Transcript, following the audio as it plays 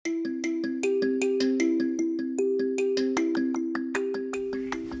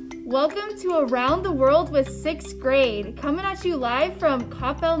Welcome to Around the World with 6th grade, coming at you live from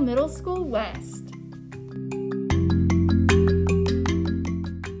Coppell Middle School West.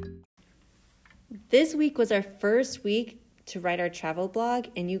 This week was our first week to write our travel blog,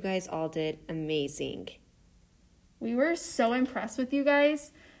 and you guys all did amazing. We were so impressed with you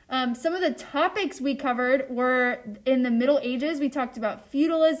guys. Some of the topics we covered were in the Middle Ages. We talked about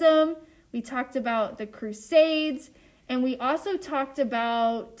feudalism, we talked about the Crusades, and we also talked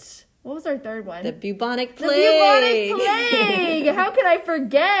about, what was our third one? The bubonic plague. The bubonic plague! How could I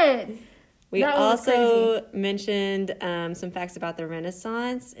forget? We also mentioned some facts about the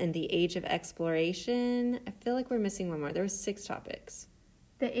Renaissance and the Age of Exploration. I feel like we're missing one more. There were 6 topics.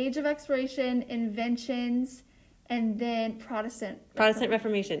 The Age of Exploration, inventions, and then Protestant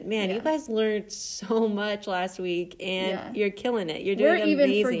Reformation. Man, You guys learned so much last week, and you're killing it. You're doing amazing. We're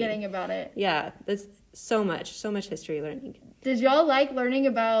even forgetting about it. Yeah, that's so much history learning. Did y'all like learning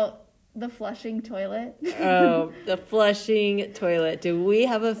about the flushing toilet? Oh, the flushing toilet. Do we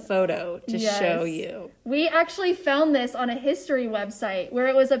have a photo to show you? We actually found this on a history website where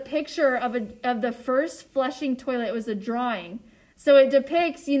it was a picture of the first flushing toilet. It was a drawing. So it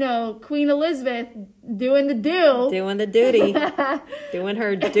depicts, Queen Elizabeth doing the do. Doing the duty. Doing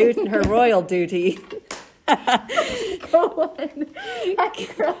her royal duty. Go on.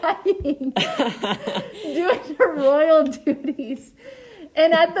 Crying. Doing her royal duties.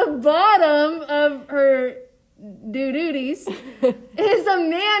 And at the bottom of her duties is a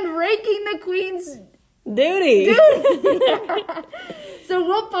man raking the Queen's duty. So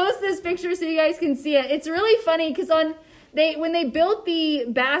we'll post this picture so you guys can see it. It's really funny because when they built the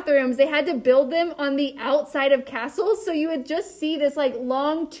bathrooms, they had to build them on the outside of castles. So you would just see this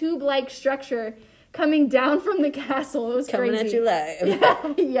long tube-like structure coming down from the castle. It was coming crazy. At you live.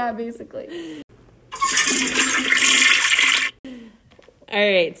 Yeah, basically. All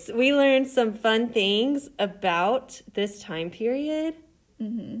right, so we learned some fun things about this time period.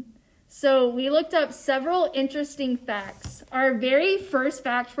 Mm-hmm. So we looked up several interesting facts. Our very first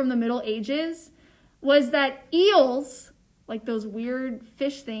fact from the Middle Ages was that eels, like those weird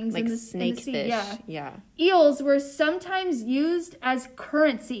fish things like in the snake sea, fish. Yeah. Eels were sometimes used as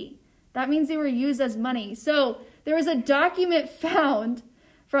currency. That means they were used as money. So there was a document found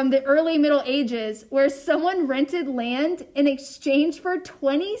from the early Middle Ages where someone rented land in exchange for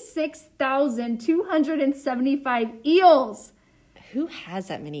 26,275 eels. Who has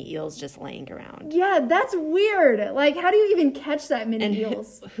that many eels just laying around? Yeah, that's weird. How do you even catch that many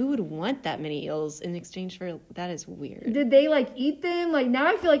eels? Who would want that many eels in exchange for that? Is weird. Did they eat them? Now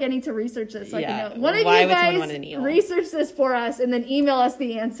I feel like I need to research this. One of you guys research this for us and then email us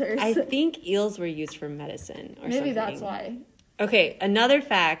the answers. I think eels were used for medicine or something. Maybe that's why. Okay, another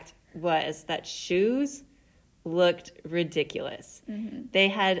fact was that shoes looked ridiculous. Mm-hmm. They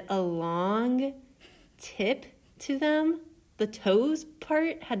had a long tip to them. The toes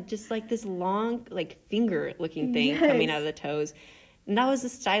part had just this long finger looking thing coming out of the toes. And that was a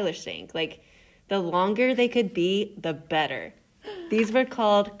stylish thing. The longer they could be, the better. These were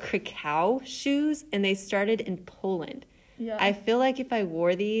called Krakow shoes, and they started in Poland. Yeah. I feel like if I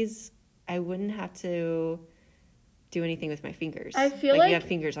wore these, I wouldn't have to do anything with my fingers. I feel like you have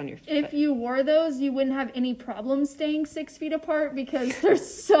fingers on your foot. If you wore those, you wouldn't have any problem staying 6 feet apart because they're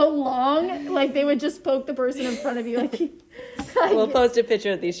so long. They would just poke the person in front of you. We'll post a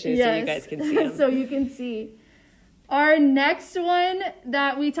picture of these shoes so you guys can see them. So you can see. Our next one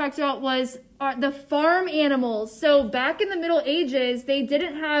that we talked about was the farm animals. So back in the Middle Ages, they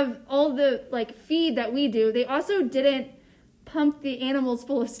didn't have all the feed that we do. They also didn't pump the animals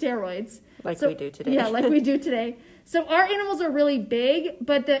full of steroids. We do today. Yeah, like we do today. So our animals are really big,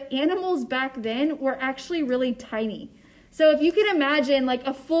 but the animals back then were actually really tiny. So if you can imagine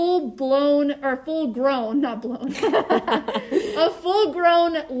a full-grown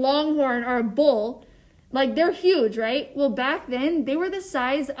longhorn or a bull, they're huge, right? Well, back then they were the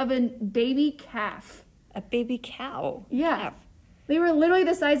size of a baby calf. A baby cow. Yeah. Calf. They were literally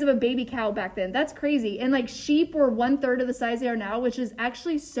the size of a baby cow back then. That's crazy. And sheep were 1/3 of the size they are now, which is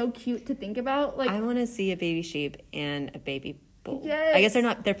actually so cute to think about. I want to see a baby sheep and a baby bull. Yes. I guess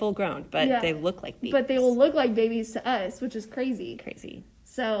they're full grown, but they look like babies. But they will look like babies to us, which is crazy. Crazy.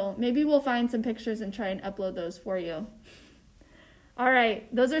 So maybe we'll find some pictures and try and upload those for you. All right.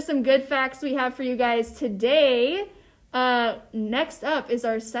 Those are some good facts we have for you guys today. Next up is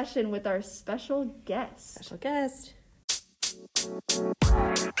our session with our special guest. Special guest.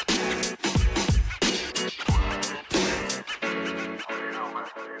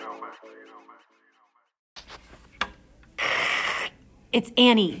 It's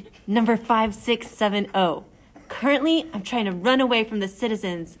Annie, number 5670. Currently, I'm trying to run away from the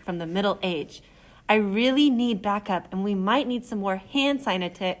citizens from the Middle Age. I really need backup, and we might need some more hand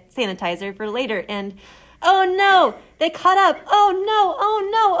sanitizer for later. And, oh no, they caught up. Oh no, oh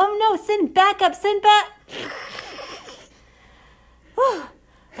no, oh no, send backup, send back.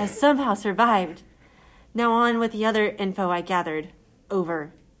 I somehow survived. Now on with the other info I gathered.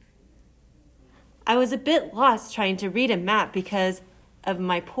 Over. I was a bit lost trying to read a map because of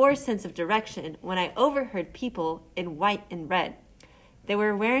my poor sense of direction when I overheard people in white and red. They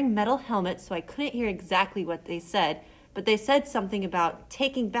were wearing metal helmets, so I couldn't hear exactly what they said, but they said something about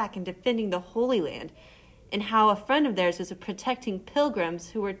taking back and defending the Holy Land, and how a friend of theirs was protecting pilgrims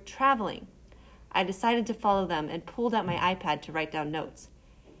who were traveling. I decided to follow them and pulled out my iPad to write down notes.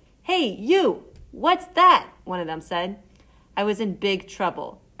 "Hey, you! What's that?" one of them said. I was in big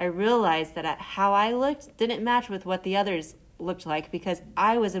trouble. I realized that how I looked didn't match with what the others looked like because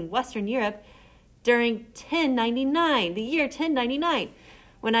I was in Western Europe during 1099, the year 1099,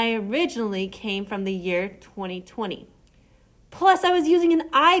 when I originally came from the year 2020. Plus, I was using an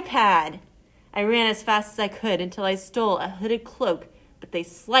iPad. I ran as fast as I could until I stole a hooded cloak, but they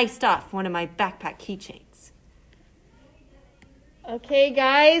sliced off one of my backpack keychains. Okay,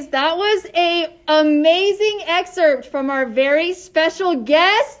 guys, that was a amazing excerpt from our very special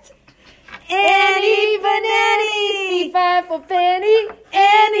guest, Annie Benetti! C5 for Penny,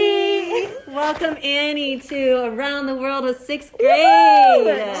 Annie! Welcome, Annie, to Around the World with 6th grade.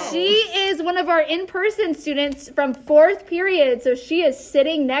 Woo! She is one of our in-person students from 4th period, so she is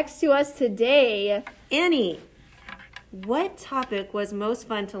sitting next to us today. Annie, what topic was most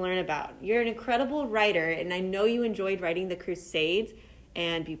fun to learn about? You're an incredible writer, and I know you enjoyed writing the Crusades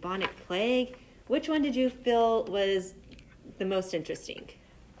and bubonic plague. Which one did you feel was the most interesting?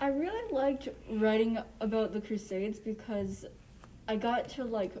 I really liked writing about the Crusades because I got to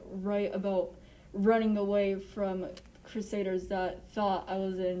write about running away from Crusaders that thought I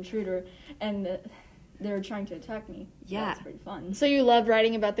was an intruder and that they were trying to attack me. Yeah. That's pretty fun. So you loved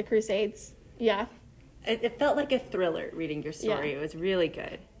writing about the Crusades? Yeah. It felt like a thriller reading your story. Yeah. It was really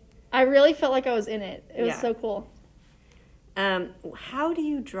good. I really felt like I was in it. It was Yeah. so cool. How do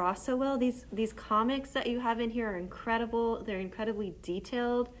you draw so well? These comics that you have in here are incredible. They're incredibly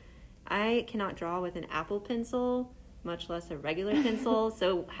detailed. I cannot draw with an Apple pencil, much less a regular pencil.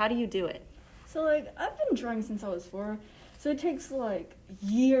 So how do you do it? So I've been drawing since I was 4, so it takes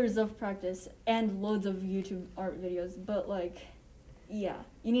years of practice and loads of YouTube art videos, but yeah,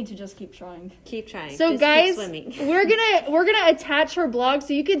 you need to just keep trying. Keep trying. So Just guys, keep swimming. we're gonna attach her blog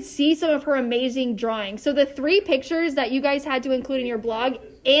so you can see some of her amazing drawings. So the 3 pictures that you guys had to include in your blog,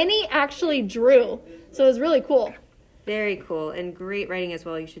 Annie actually drew. So it was really cool. Very cool and great writing as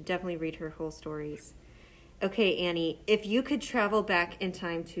well. You should definitely read her whole stories. Okay, Annie, if you could travel back in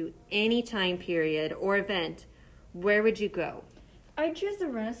time to any time period or event, where would you go? I choose the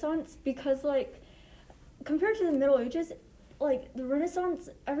Renaissance because compared to the Middle Ages, the Renaissance,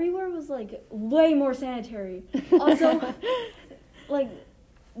 everywhere was way more sanitary. Also,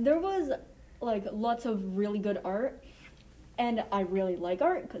 there was lots of really good art, and I really like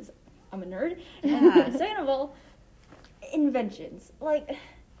art because I'm a nerd. Yeah. And second of all, inventions.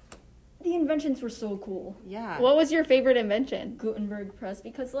 The inventions were so cool. Yeah. What was your favorite invention? Gutenberg press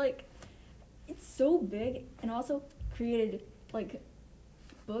because it's so big and also created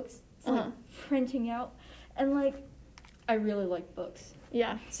books. It's printing out and I really like books.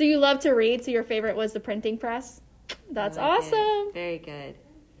 Yeah. So you love to read, so your favorite was the printing press? That's I like awesome. it. Very good.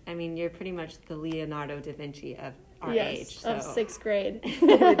 I mean, you're pretty much the Leonardo da Vinci of our Yes, age. So of 6th grade.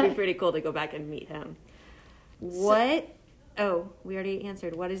 it would be pretty cool to go back and meet him. What? Oh, we already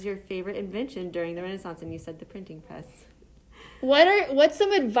answered. What is your favorite invention during the Renaissance? And you said the printing press. What's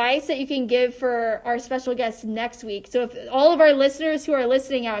some advice that you can give for our special guest next week? So if all of our listeners who are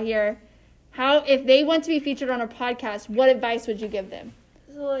listening out here, if they want to be featured on our podcast, what advice would you give them?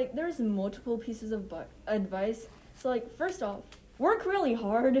 So there's multiple pieces of advice. So first off, work really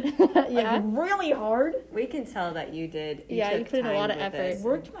hard. Yeah. Really hard. We can tell that you did. You took put in a time lot of with effort. this.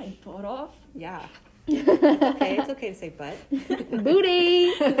 Worked my butt off. Yeah. It's okay to say butt.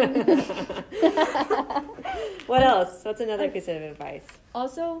 Booty. What else? What's another piece of advice?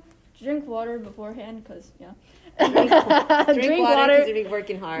 Also, drink water beforehand because Drink water because you'll be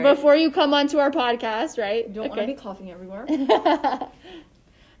working hard. Before you come onto our podcast, right? don't want to be coughing everywhere.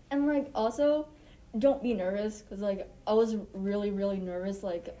 And also, don't be nervous because I was really nervous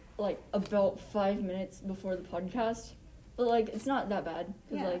about 5 minutes before the podcast. but like it's not that bad.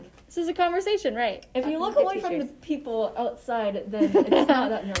 'Cause, Yeah. like This is a conversation, right? if you look Good away from the teachers. people outside, then it's not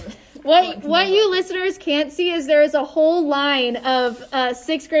that nervous. What you listeners can't see is there is a whole line of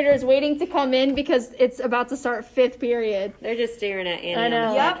sixth graders waiting to come in because it's about to start fifth period. They're just staring at Annie I on the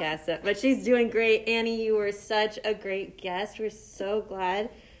know. Yep. podcast. But she's doing great. Annie, you were such a great guest. We're so glad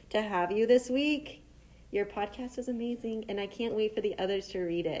to have you this week. Your podcast was amazing, and I can't wait for the others to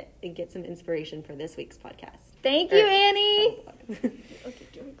read it and get some inspiration for this week's podcast. Thank you, Annie. Okay,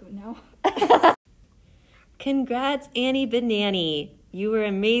 here we go now. Congrats, Annie Banani. You were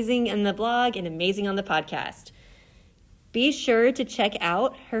amazing in the blog and amazing on the podcast. Be sure to check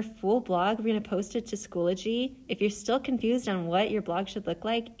out her full blog. We're going to post it to Schoology. If you're still confused on what your blog should look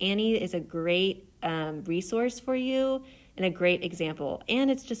like, Annie is a great resource for you and a great example. And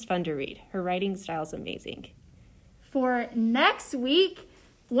it's just fun to read. Her writing style is amazing. For next week,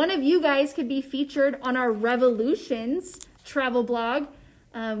 one of you guys could be featured on our Revolutions travel blog.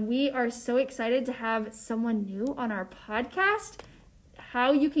 We are so excited to have someone new on our podcast.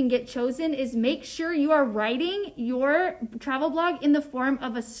 How you can get chosen is make sure you are writing your travel blog in the form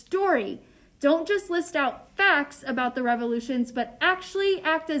of a story. Don't just list out facts about the Revolutions, but actually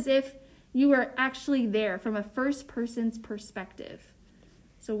act as if you are actually there from a first person's perspective.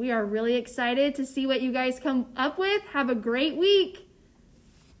 So we are really excited to see what you guys come up with. Have a great week.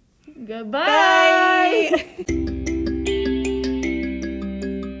 Goodbye. Bye.